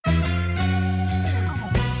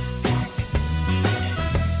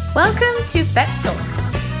Welcome to FEPS Talks,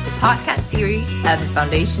 the podcast series of the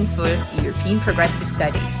Foundation for European Progressive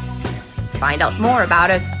Studies. Find out more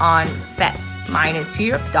about us on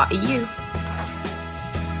feps-europe.eu.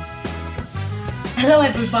 Hello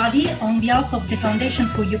everybody, on behalf of the Foundation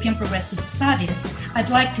for European Progressive Studies, I'd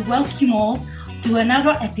like to welcome you all to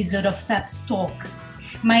another episode of FEPS Talk.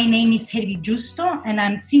 My name is Hedwig Giusto and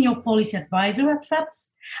I'm Senior Policy Advisor at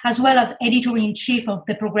FEPS, as well as Editor-in-Chief of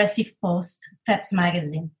the Progressive Post, FEPS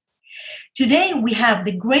magazine. Today we have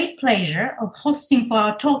the great pleasure of hosting for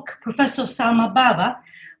our talk Professor Salma Bava,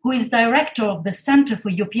 who is Director of the Center for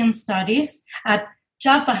European Studies at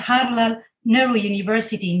Jawaharlal Nehru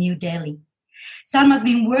University in New Delhi. Salma has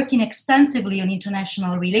been working extensively on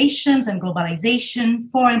international relations and globalization,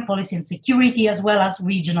 foreign policy and security, as well as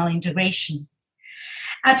regional integration.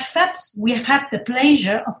 At FEPS, we have had the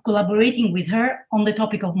pleasure of collaborating with her on the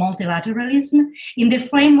topic of multilateralism in the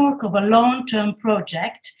framework of a long-term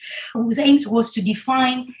project whose aim was to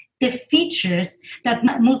define the features that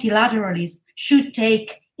multilateralism should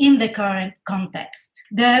take in the current context.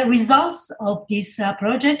 The results of this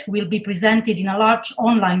project will be presented in a large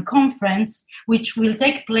online conference, which will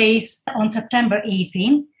take place on September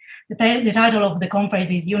 18th. The title of the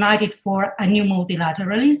conference is United for a New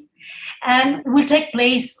Multilateralism, and will take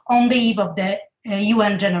place on the eve of the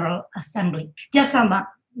UN General Assembly. Dear Salma,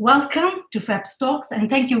 welcome to FEPS Talks, and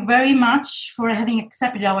thank you very much for having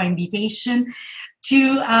accepted our invitation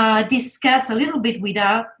to discuss a little bit with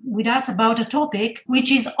us about a topic which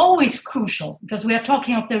is always crucial, because we are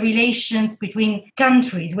talking of the relations between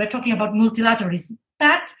countries, we're talking about multilateralism,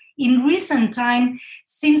 but in recent time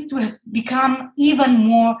seems to have become even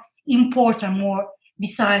more important, more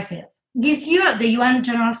decisive. This year, the UN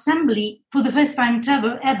General Assembly, for the first time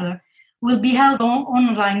ever, will be held on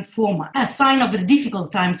online format, a sign of the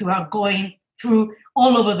difficult times we are going through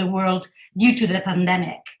all over the world due to the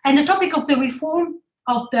pandemic. And the topic of the reform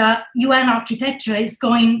of the UN architecture is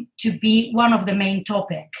going to be one of the main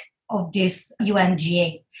topics of this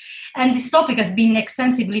UNGA. And this topic has been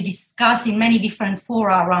extensively discussed in many different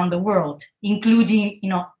fora around the world, including,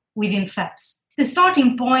 within FEPS. The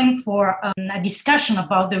starting point for a discussion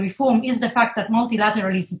about the reform is the fact that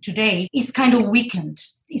multilateralism today is kind of weakened.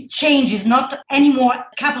 Its change is not anymore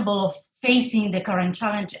capable of facing the current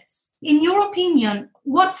challenges. In your opinion,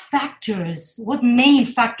 what main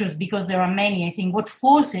factors, because there are many, I think, what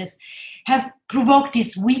forces have provoked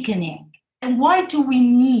this weakening? And why do we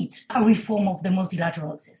need a reform of the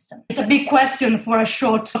multilateral system? It's a big question for a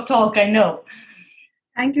short talk, I know.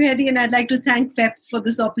 Thank you, Hedy, and I'd like to thank FEPS for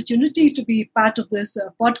this opportunity to be part of this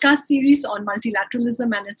podcast series on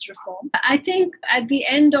multilateralism and its reform. I think at the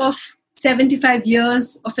end of 75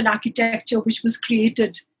 years of an architecture which was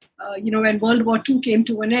created, when World War II came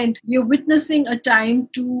to an end, we are witnessing a time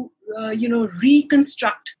to,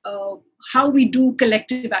 reconstruct how we do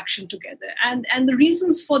collective action together. And the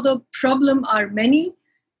reasons for the problem are many.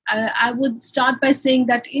 I would start by saying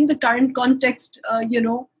that in the current context, a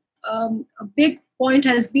big point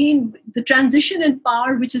has been the transition in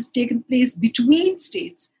power which has taken place between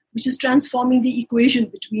states, which is transforming the equation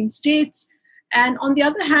between states. And on the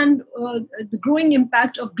other hand, the growing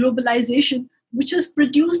impact of globalization, which has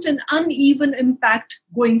produced an uneven impact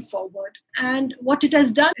going forward. And what it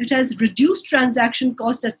has done, it has reduced transaction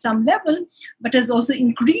costs at some level, but has also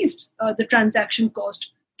increased the transaction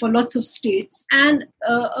cost for lots of states. And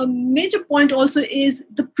a major point also is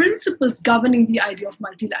the principles governing the idea of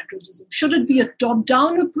multilateralism. Should it be a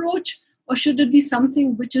top-down approach, or should it be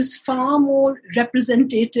something which is far more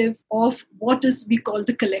representative of what is we call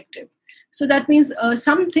the collective? So that means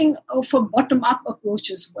something of a bottom-up approach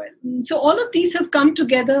as well. So all of these have come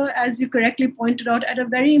together, as you correctly pointed out, at a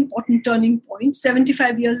very important turning point.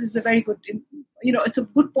 75 years is a very good, it's a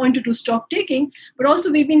good point to do stock taking, but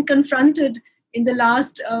also we've been confronted in the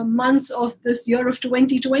last months of this year of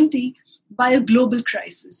 2020 by a global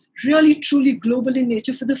crisis, really truly global in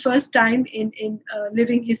nature for the first time in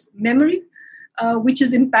living his memory, which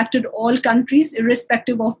has impacted all countries,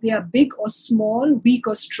 irrespective of they are big or small, weak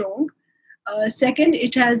or strong. Second,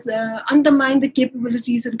 it has undermined the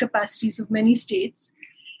capabilities and capacities of many states.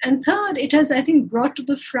 And third, it has, I think, brought to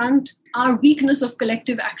the front our weakness of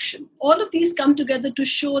collective action. All of these come together to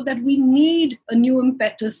show that we need a new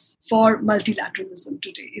impetus for multilateralism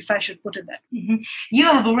today, if I should put it that way. Mm-hmm. You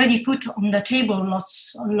have already put on the table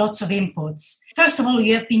lots of inputs. First of all,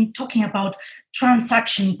 you have been talking about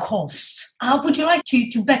transaction cost. Would you like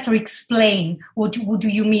to better explain what do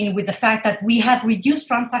you mean with the fact that we have reduced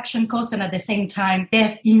transaction costs and at the same time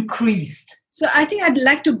they've increased? So I think I'd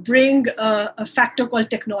like to bring a factor called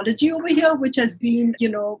technology over here, which has been,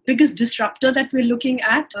 biggest disruptor that we're looking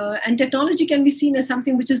at. And technology can be seen as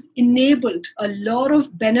something which has enabled a lot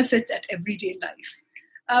of benefits at everyday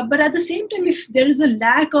life. But at the same time, if there is a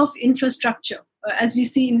lack of infrastructure, as we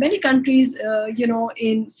see in many countries,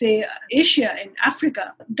 in, say, Asia and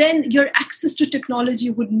Africa, then your access to technology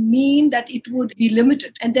would mean that it would be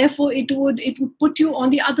limited. And therefore, it would put you on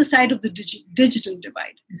the other side of the digital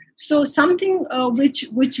divide. So something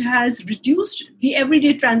which has reduced the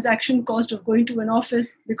everyday transaction cost of going to an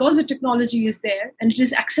office because the technology is there and it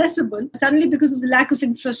is accessible, suddenly because of the lack of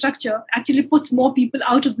infrastructure, actually puts more people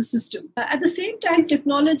out of the system. At the same time,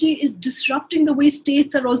 technology is disrupting the way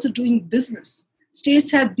states are also doing business.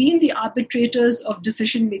 States have been the arbitrators of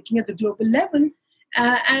decision-making at the global level.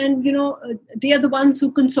 And they are the ones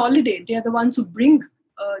who consolidate. They are the ones who bring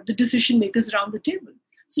the decision-makers around the table.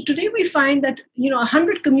 So today we find that,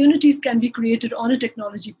 100 communities can be created on a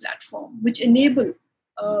technology platform, which enable,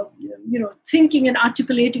 thinking and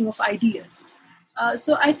articulating of ideas.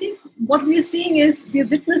 So I think what we are seeing is we are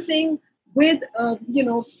witnessing with,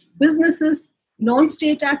 businesses,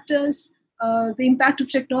 non-state actors, the impact of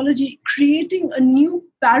technology, creating a new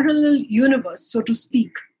parallel universe, so to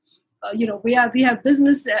speak. We have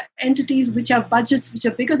business entities which have budgets which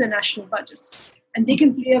are bigger than national budgets, and they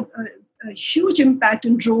can play a huge impact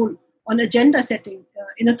and role on agenda setting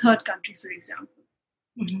in a third country, for example.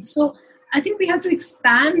 Mm-hmm. So I think we have to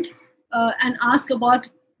expand and ask about,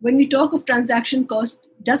 when we talk of transaction cost,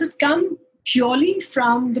 does it come purely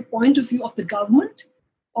from the point of view of the government?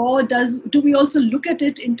 Or do we also look at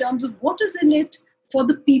it in terms of what is in it for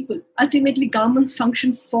the people? Ultimately, governments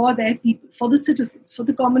function for their people, for the citizens, for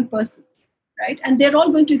the common person, right? And they're all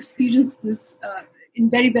going to experience this in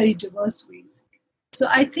very, very diverse ways. So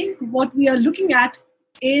I think what we are looking at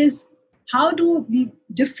is how do the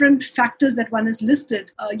different factors that one has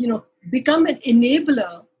listed, become an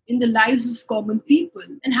enabler in the lives of common people,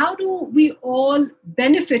 and how do we all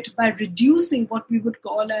benefit by reducing what we would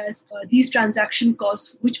call as these transaction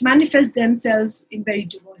costs, which manifest themselves in very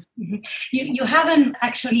diverse. Mm-hmm. You haven't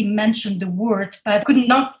actually mentioned the word, but could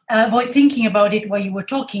not avoid thinking about it while you were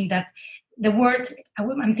talking, that the word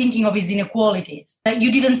I'm thinking of is inequalities.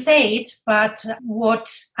 You didn't say it, but what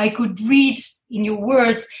I could read in your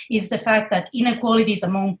words is the fact that inequalities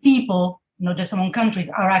among people, not just among countries,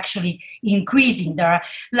 are actually increasing. There are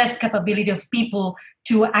less capability of people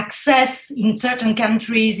to access in certain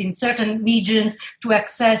countries, in certain regions, to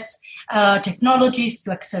access technologies,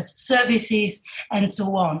 to access services, and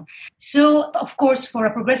so on. So, of course, for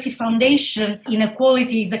a progressive foundation,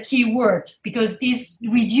 inequality is a key word, because this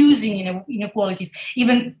reducing inequalities,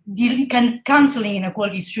 even cancelling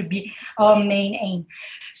inequalities, should be our main aim.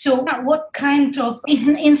 So what kind of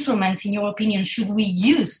instruments, in your opinion, should we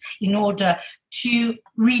use in order to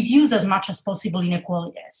reduce as much as possible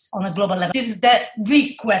inequalities on a global level? This is the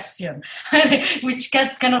big question, which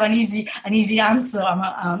kind of an easy answer,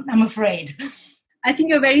 I'm afraid. I think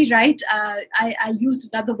you're very right. I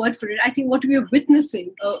used another word for it. I think what we are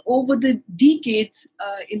witnessing over the decades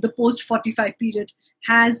in the post-45 period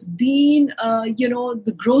has been,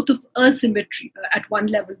 the growth of asymmetry at one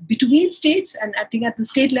level between states. And I think at the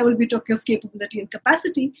state level, we're talking of capability and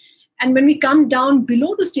capacity. And when we come down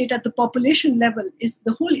below the state at the population level, is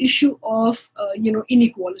the whole issue of,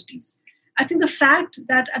 inequalities. I think the fact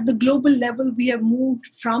that at the global level, we have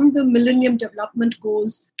moved from the Millennium Development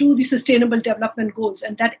Goals to the Sustainable Development Goals,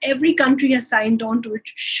 and that every country has signed on to it,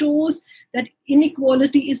 shows that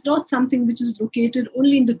inequality is not something which is located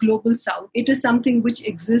only in the global south. It is something which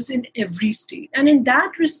exists in every state. And in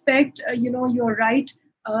that respect, you're right.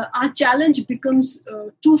 Our challenge becomes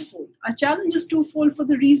twofold. Our challenge is twofold for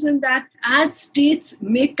the reason that as states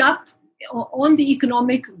make up on the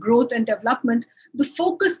economic growth and development, the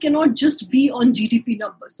focus cannot just be on GDP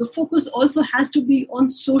numbers. The focus also has to be on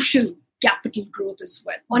social capital growth as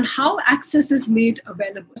well, on how access is made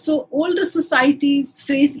available. So older societies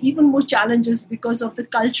face even more challenges because of the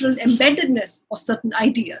cultural embeddedness of certain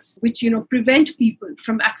ideas, which prevent people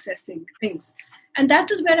from accessing things. And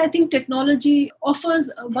that is where I think technology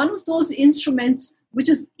offers one of those instruments which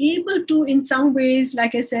is able to, in some ways,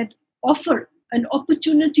 like I said, offer an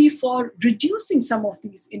opportunity for reducing some of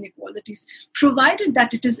these inequalities, provided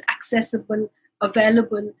that it is accessible,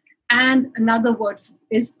 available, and another word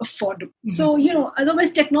is affordable. Mm-hmm. So,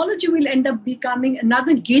 otherwise technology will end up becoming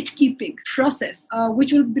another gatekeeping process,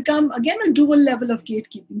 which will become, again, a dual level of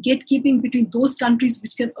gatekeeping between those countries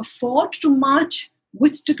which can afford to march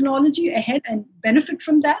with technology ahead and benefit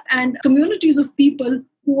from that, and communities of people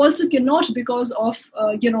who also cannot, because of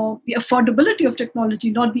the affordability of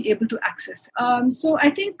technology, not be able to access it. So I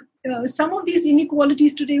think some of these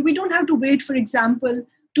inequalities today, we don't have to wait, for example,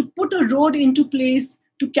 to put a road into place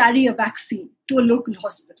to carry a vaccine to a local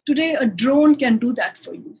hospital. Today, a drone can do that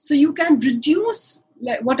for you. So you can reduce,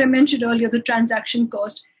 like what I mentioned earlier, the transaction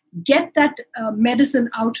cost, get that medicine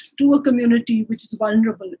out to a community which is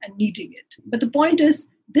vulnerable and needing it. But the point is,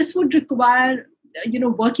 this would require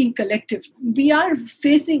working collectively. We are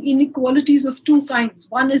facing inequalities of two kinds.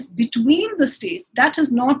 One is between the states. That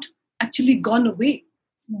has not actually gone away.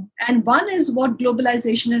 And one is what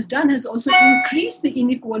globalization has done, has also increased the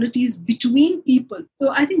inequalities between people.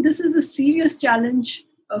 So I think this is a serious challenge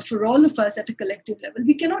for all of us at a collective level.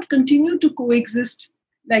 We cannot continue to coexist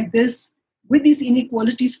like this with these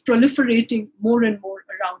inequalities proliferating more and more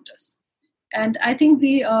around us. And I think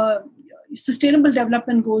the Sustainable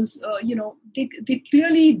Development Goals, they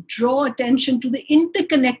clearly draw attention to the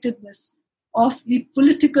interconnectedness of the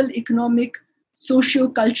political, economic,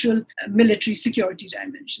 socio-cultural, military security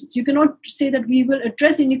dimensions. You cannot say that we will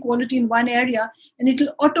address inequality in one area and it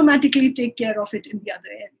will automatically take care of it in the other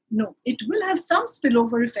area. No, it will have some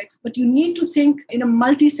spillover effects, but you need to think in a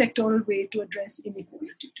multi-sectoral way to address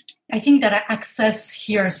inequality today. I think that access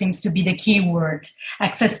here seems to be the key word.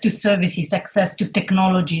 Access to services, access to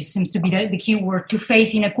technologies seems to be the key word to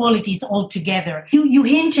face inequalities altogether. You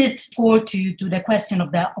hinted to the question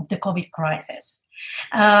of the COVID crisis.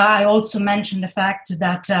 I also mentioned the fact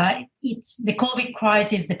that it's the COVID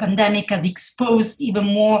crisis, the pandemic has exposed even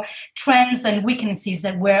more trends and weaknesses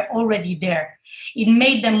that were already there. It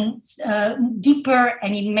made them deeper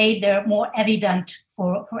and it made them more evident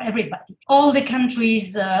for everybody. All the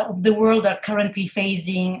countries of the world are currently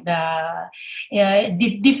facing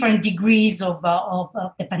the different degrees of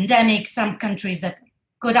the pandemic. Some countries that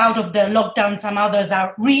got out of the lockdown, some others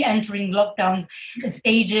are re-entering lockdown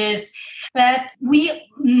stages. But we,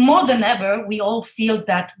 more than ever, we all feel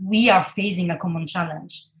that we are facing a common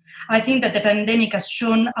challenge. I think that the pandemic has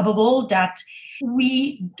shown, above all, that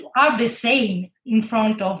we are the same in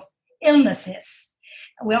front of illnesses.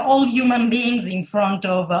 We're all human beings in front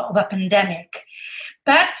of a pandemic.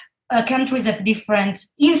 But countries have different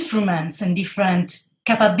instruments and different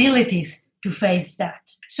capabilities to face that.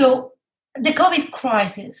 So the COVID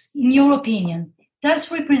crisis, in your opinion,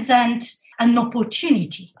 does represent an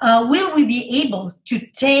opportunity. Will we be able to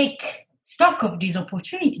take stock of this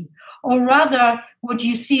opportunity? Or rather, what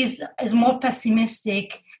you see is more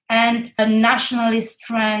pessimistic and nationalist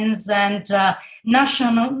trends and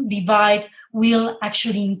national divides will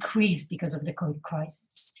actually increase because of the COVID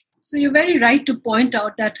crisis? So you're very right to point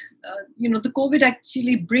out that, the COVID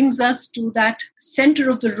actually brings us to that center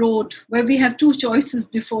of the road where we have two choices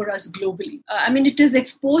before us globally. It has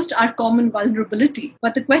exposed our common vulnerability.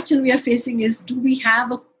 But the question we are facing is, do we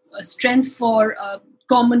have a strength for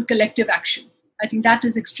common collective action? I think that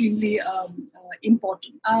is extremely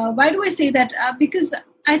important. Why do I say that? Because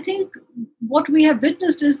I think what we have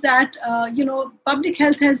witnessed is that, public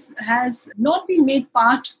health has not been made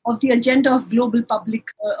part of the agenda of global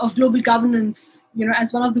governance,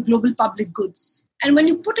 as one of the global public goods. And when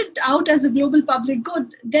you put it out as a global public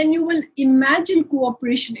good, then you will imagine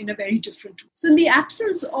cooperation in a very different way. So in the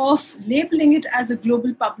absence of labeling it as a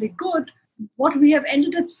global public good, what we have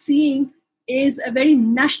ended up seeing is a very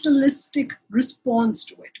nationalistic response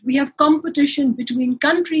to it. We have competition between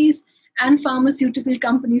countries and pharmaceutical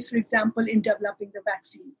companies, for example, in developing the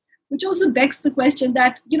vaccine, which also begs the question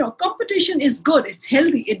that, competition is good, it's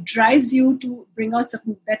healthy, it drives you to bring out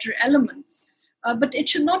certain better elements. But it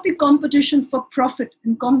should not be competition for profit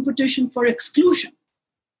and competition for exclusion.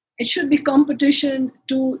 It should be competition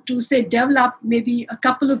to say, develop maybe a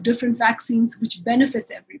couple of different vaccines which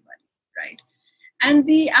benefits everybody, right? And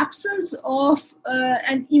the absence of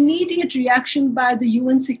an immediate reaction by the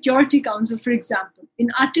UN Security Council, for example, in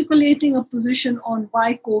articulating a position on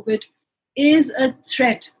why COVID is a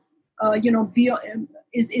threat,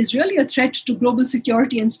 is really a threat to global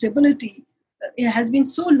security and stability. It has been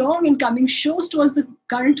so long in coming, shows to us the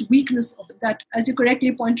current weakness of that. As you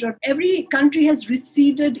correctly pointed out, every country has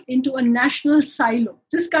receded into a national silo.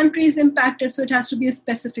 This country is impacted, so it has to be a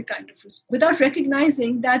specific kind of response, without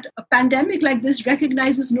recognizing that a pandemic like this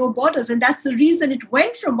recognizes no borders, and that's the reason it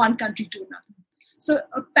went from one country to another. So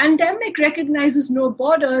a pandemic recognizes no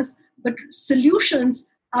borders, but solutions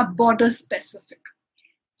are border specific.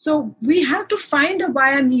 So we have to find a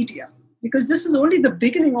via media, because this is only the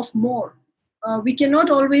beginning of more. We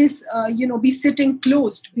cannot always, be sitting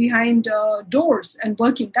closed behind doors and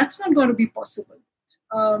working. That's not going to be possible.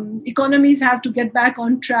 Economies have to get back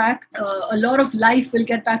on track. A lot of life will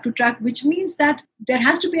get back to track, which means that there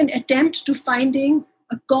has to be an attempt to finding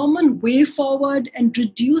a common way forward and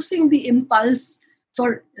reducing the impulse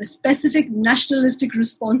for specific nationalistic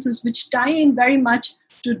responses, which tie in very much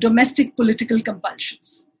to domestic political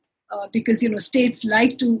compulsions. Because, states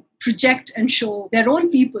like to project and show their own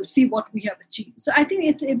people, see what we have achieved. So I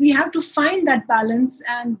think we have to find that balance,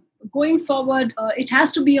 and going forward, it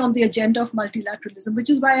has to be on the agenda of multilateralism, which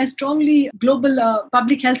is why I strongly, global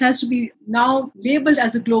public health has to be now labeled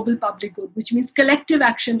as a global public good, which means collective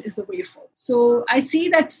action is the way forward. So I see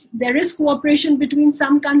that there is cooperation between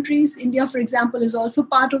some countries. India, for example, is also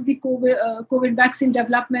part of the COVID vaccine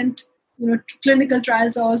development. Clinical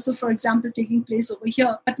trials are also, for example, taking place over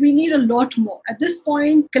here. But we need a lot more. At this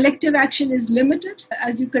point, collective action is limited.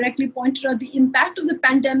 As you correctly pointed out, the impact of the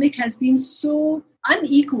pandemic has been so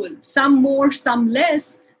unequal, some more, some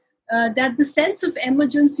less, that the sense of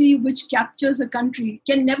emergency which captures a country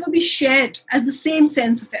can never be shared as the same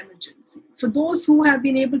sense of emergency. For those who have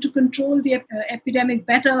been able to control the epidemic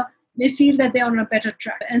better, they feel that they're on a better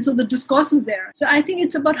track. And so the discourse is there. So I think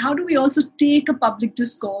it's about how do we also take a public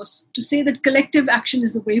discourse to say that collective action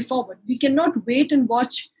is the way forward. We cannot wait and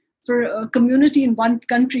watch for a community in one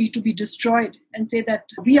country to be destroyed and say that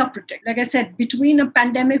we are protected. Like I said, between a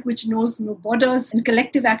pandemic which knows no borders and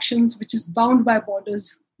collective actions which is bound by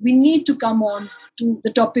borders, we need to come on to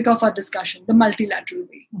the topic of our discussion, the multilateral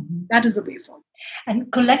way. Mm-hmm. That is the way forward.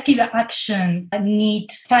 And collective action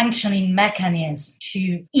needs functioning mechanisms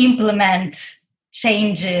to implement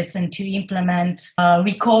changes and to implement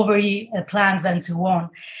recovery plans and so on.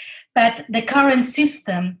 But the current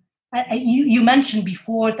system, you mentioned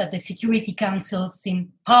before that the Security Council seems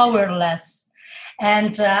powerless,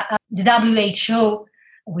 and the WHO,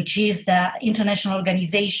 which is the international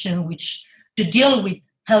organization which to deal with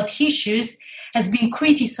health issues, has been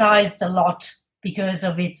criticized a lot because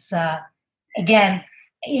of its,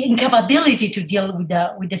 incapability to deal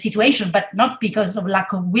with the situation, but not because of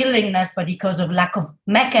lack of willingness, but because of lack of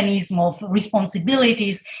mechanism of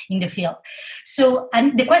responsibilities in the field. So,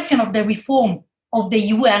 and the question of the reform of the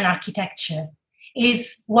UN architecture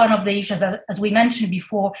is one of the issues, as we mentioned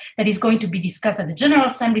before, that is going to be discussed at the General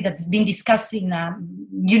Assembly, that is being discussed in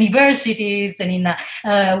universities and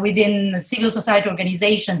in within civil society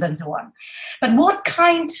organizations and so on. But what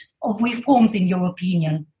kind of reforms, in your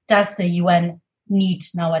opinion, does the UN need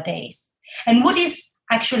nowadays? And what is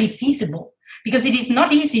actually feasible? Because it is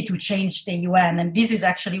not easy to change the UN, and this is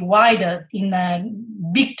actually why, in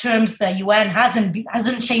big terms, the UN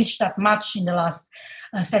hasn't changed that much in the last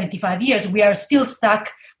 75 years. We are still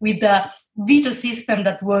stuck with the veto system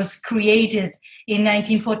that was created in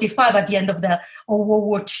 1945 at the end of World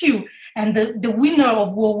War II. And the winner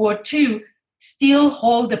of World War II still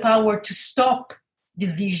hold the power to stop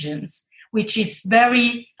decisions, which is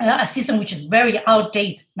a system which is very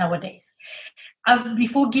outdated nowadays.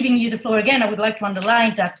 Before giving you the floor again, I would like to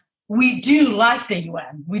underline that we do like the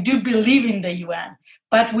UN. We do believe in the UN,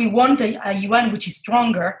 but we want a UN which is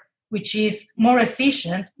stronger, which is more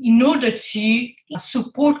efficient in order to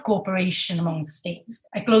support cooperation among states.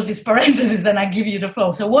 I close this parenthesis and I give you the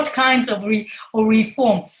floor. So what kinds of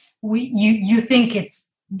reform you think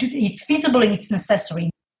it's feasible and it's necessary?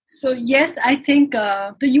 So yes, I think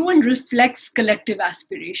the UN reflects collective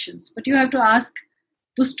aspirations, but you have to ask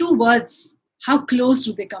those two words, how close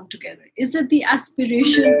do they come together? Is it the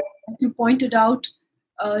aspiration that you pointed out,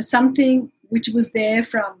 something which was there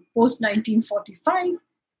from post-1945?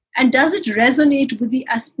 And does it resonate with the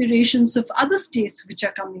aspirations of other states which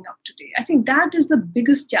are coming up today? I think that is the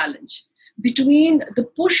biggest challenge between the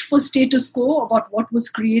push for status quo about what was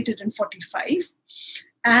created in 45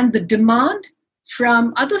 and the demand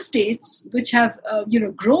from other states which have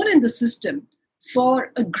grown in the system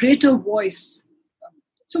for a greater voice.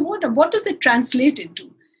 So what does it translate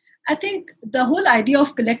into? I think the whole idea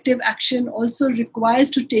of collective action also requires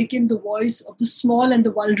to take in the voice of the small and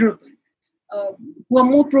the vulnerable, who are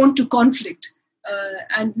more prone to conflict,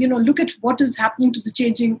 and look at what is happening to the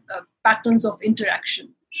changing patterns of interaction.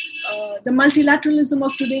 The multilateralism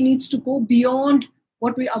of today needs to go beyond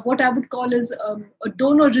what I would call as a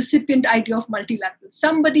donor-recipient idea of multilateral.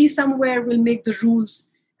 Somebody somewhere will make the rules,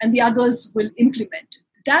 and the others will implement.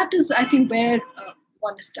 That is, I think, where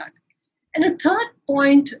one is stuck. And a third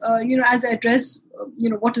point, as I address,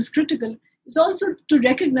 what is critical, is also to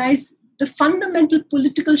recognize the fundamental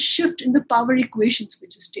political shift in the power equations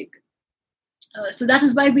which is taken. So that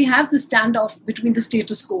is why we have the standoff between the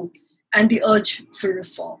status quo and the urge for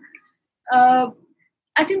reform.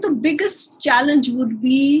 I think the biggest challenge would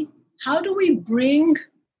be, how do we bring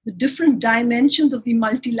the different dimensions of the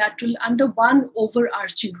multilateral under one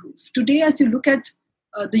overarching roof. Today, as you look at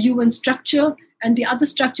the UN structure and the other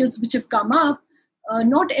structures which have come up,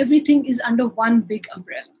 not everything is under one big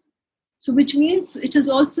umbrella. So which means it has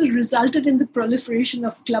also resulted in the proliferation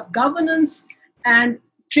of club governance and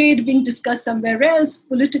trade being discussed somewhere else,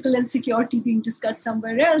 political and security being discussed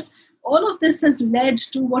somewhere else. All of this has led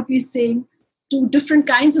to what we're saying, to different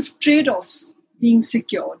kinds of trade-offs being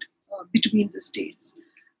secured between the states.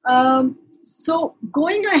 So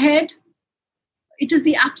going ahead, it is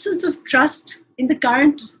the absence of trust in the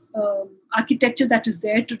current architecture that is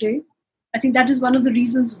there today. I think that is one of the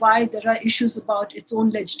reasons why there are issues about its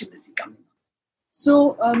own legitimacy coming up.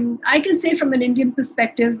 So I can say from an Indian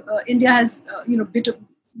perspective, India has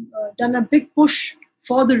done a big push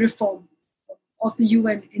for the reform of the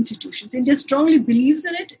UN institutions. India strongly believes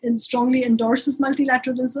in it and strongly endorses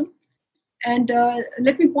multilateralism. And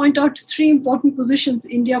let me point out three important positions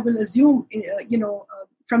India will assume,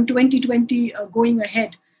 from 2020 going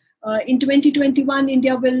ahead. In 2021,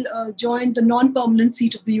 India will join the non-permanent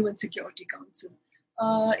seat of the UN Security Council.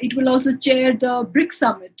 It will also chair the BRICS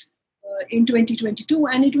Summit in 2022,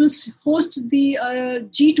 and it will host the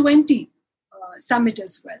G20 summit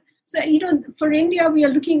as well. So, for India, we are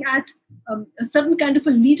looking at a certain kind of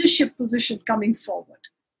a leadership position coming forward.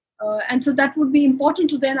 And so that would be important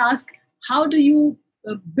to then ask, how do you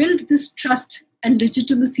build this trust and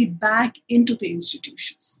legitimacy back into the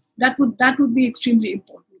institutions? That would be extremely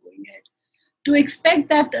important going ahead. To expect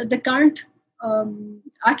that the current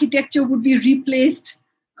architecture would be replaced,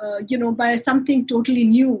 by something totally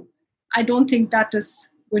new, I don't think that is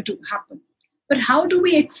going to happen. But how do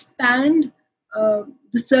we expand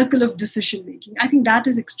the circle of decision making? I think that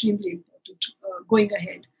is extremely important going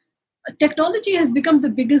ahead. Technology has become the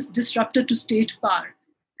biggest disruptor to state power.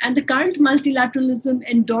 And the current multilateralism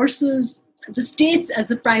endorses the states as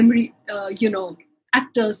the primary,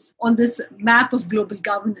 actors on this map of global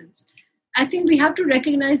governance. I think we have to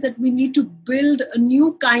recognize that we need to build a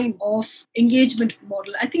new kind of engagement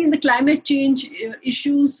model. I think in the climate change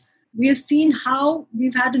issues, we have seen how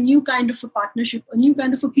we've had a new kind of a partnership, a new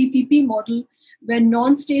kind of a PPP model, where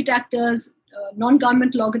non-state actors,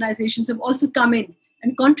 non-governmental organizations have also come in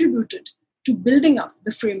and contributed to building up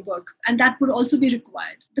the framework, and that would also be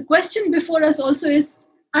required. The question before us also is,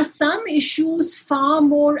 are some issues far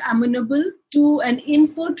more amenable to an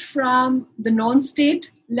input from the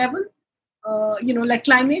non-state level, like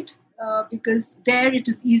climate, because there it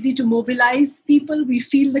is easy to mobilize people. We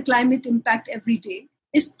feel the climate impact every day.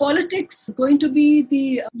 Is politics going to be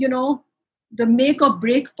the make or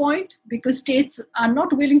break point? Because states are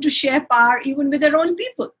not willing to share power even with their own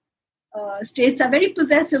people. States are very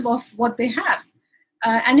possessive of what they have.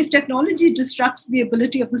 And if technology disrupts the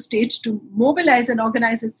ability of the state to mobilize and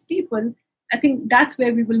organize its people, I think that's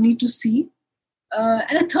where we will need to see.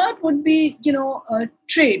 And a third would be,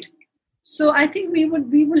 trade. So I think we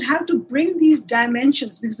will have to bring these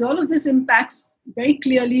dimensions, because all of this impacts very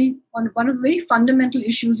clearly on one of the very fundamental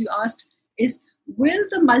issues you asked is, will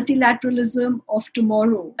the multilateralism of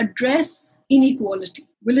tomorrow address inequality?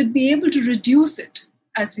 Will it be able to reduce it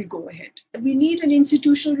as we go ahead? We need an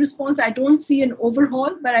institutional response. I don't see an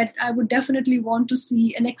overhaul, but I would definitely want to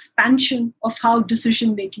see an expansion of how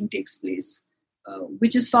decision-making takes place,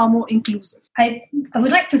 which is far more inclusive. I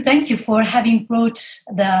would like to thank you for having brought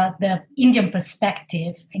the Indian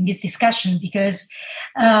perspective in this discussion, because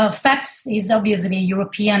FEPS is obviously a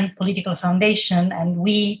European political foundation, and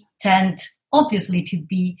we tend obviously to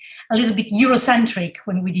be a little bit Eurocentric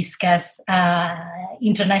when we discuss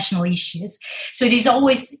international issues. So it is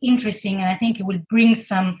always interesting, and I think it will bring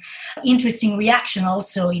some interesting reaction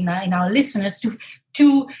also in our listeners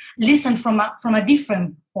to listen from a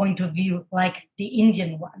different point of view, like the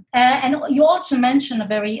Indian one. And you also mentioned a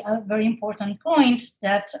very important point,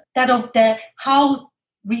 that of how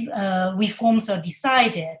reforms are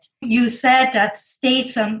decided. You said that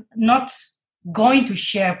states are not going to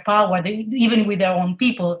share power, even with their own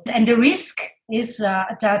people. And the risk is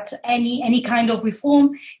that any kind of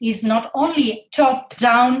reform is not only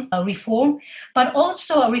top-down reform, but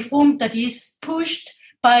also a reform that is pushed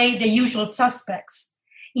by the usual suspects,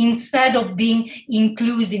 instead of being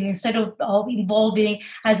inclusive, instead of involving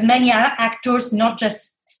as many actors, not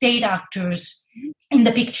just state actors, in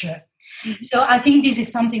the picture. Mm-hmm. So I think this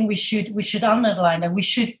is something we should underline, and we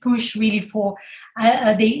should push really for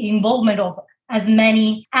the involvement of as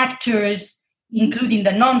many actors, including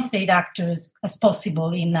the non-state actors, as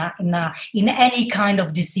possible in any kind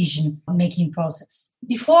of decision-making process.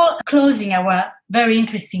 Before closing our very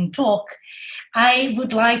interesting talk, I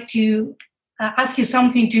would like to ask you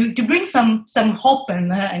something to bring some hope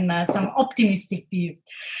and some optimistic view.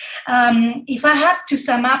 If I have to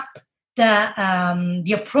sum up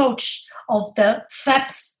the approach of the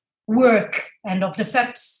FEPS work and of the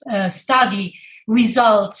FEPS study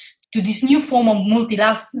results to this new form of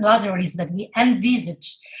multilateralism that we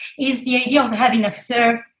envisage, is the idea of having a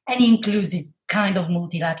fair and inclusive kind of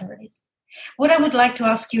multilateralism. What I would like to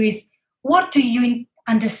ask you is, what do you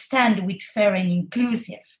understand with fair and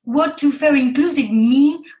inclusive? What do fair and inclusive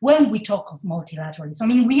mean when we talk of multilateralism? I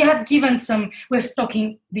mean, we have given we've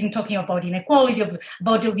been talking about inequality,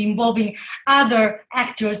 about involving other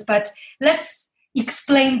actors, but let's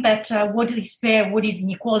explain better what is fair, what is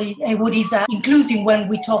inequality, what is inclusive when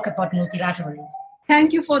we talk about multilateralism.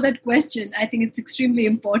 Thank you for that question. I think it's extremely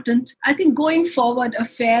important. I think going forward, a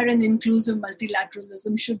fair and inclusive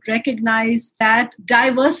multilateralism should recognize that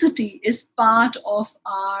diversity is part of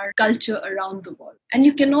our culture around the world. And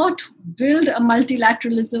you cannot build a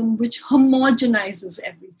multilateralism which homogenizes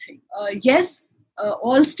everything. Yes,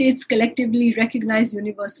 all states collectively recognize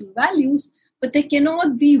universal values, but there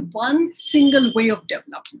cannot be one single way of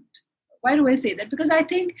development. Why do I say that? Because I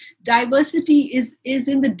think diversity is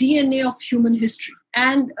in the DNA of human history.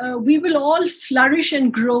 And we will all flourish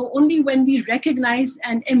and grow only when we recognize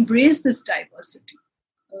and embrace this diversity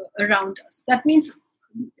around us. That means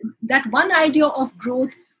that one idea of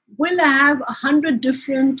growth will have 100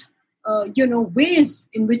 different ways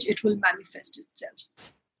in which it will manifest itself.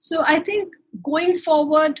 So I think going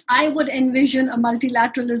forward, I would envision a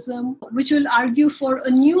multilateralism which will argue for a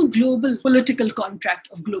new global political contract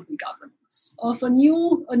of global governance, of a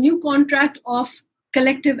new contract of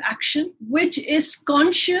collective action, which is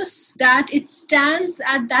conscious that it stands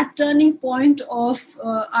at that turning point of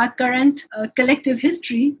our current collective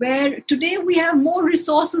history, where today we have more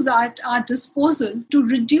resources at our disposal to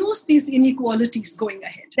reduce these inequalities going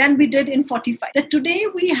ahead than we did in 45. That today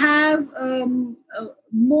we have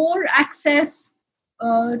more access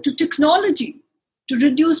to technology to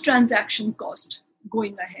reduce transaction cost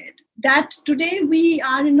going ahead. That today we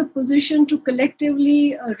are in a position to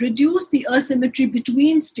collectively reduce the asymmetry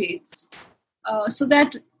between states so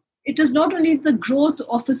that it is not only the growth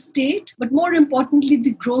of a state, but more importantly,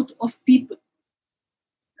 the growth of people.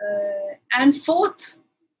 And fourth,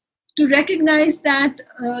 to recognize that,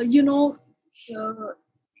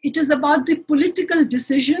 it is about the political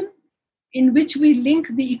decision in which we link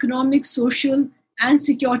the economic, social, and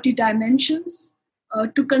security dimensions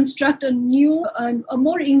to construct a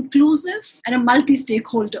more inclusive and a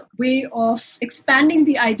multi-stakeholder way of expanding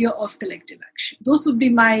the idea of collective action. Those would be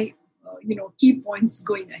my, key points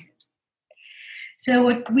going ahead. So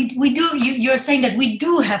what we do, you're saying that we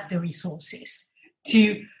do have the resources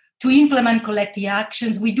to implement collective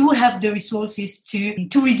actions. We do have the resources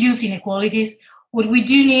to reduce inequalities. What we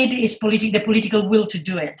do need is the political will to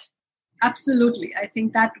do it. Absolutely. I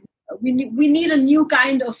think that we need a new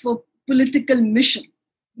kind of a political mission,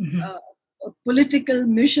 a political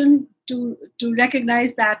mission to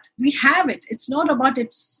recognize that we have it. It's not about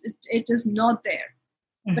it is not there.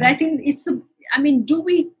 Mm-hmm. But I think do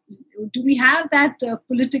we have that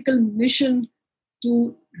political mission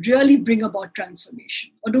to really bring about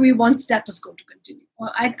transformation, or do we want status quo to continue?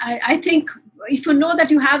 Well, I think if you know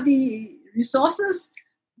that you have the resources,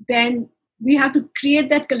 then we have to create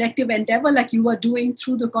that collective endeavor like you are doing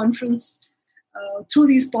through the conference, through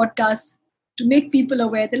these podcasts, to make people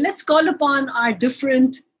aware that let's call upon our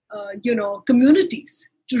different, communities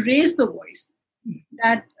to raise the voice,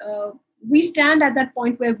 that we stand at that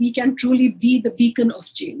point where we can truly be the beacon of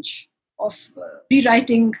change, of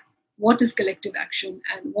rewriting what is collective action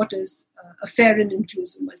and what is a fair and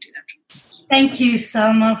inclusive multilateral. Thank you,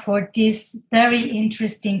 Salma, for this very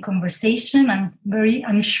interesting conversation.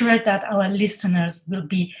 I'm sure that our listeners will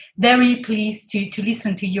be very pleased to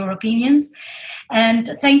listen to your opinions.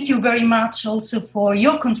 And thank you very much also for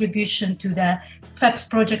your contribution to the FEPS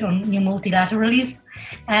project on new multilateralism.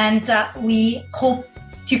 And we hope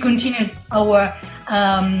to continue our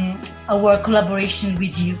collaboration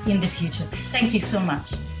with you in the future. Thank you so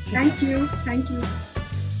much. Thank you. Thank you.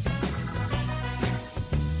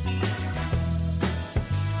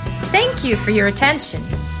 Thank you for your attention.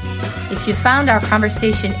 If you found our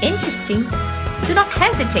conversation interesting, do not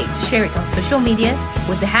hesitate to share it on social media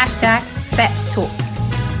with the hashtag FEPS Talks.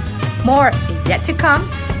 More is yet to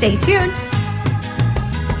come. Stay tuned.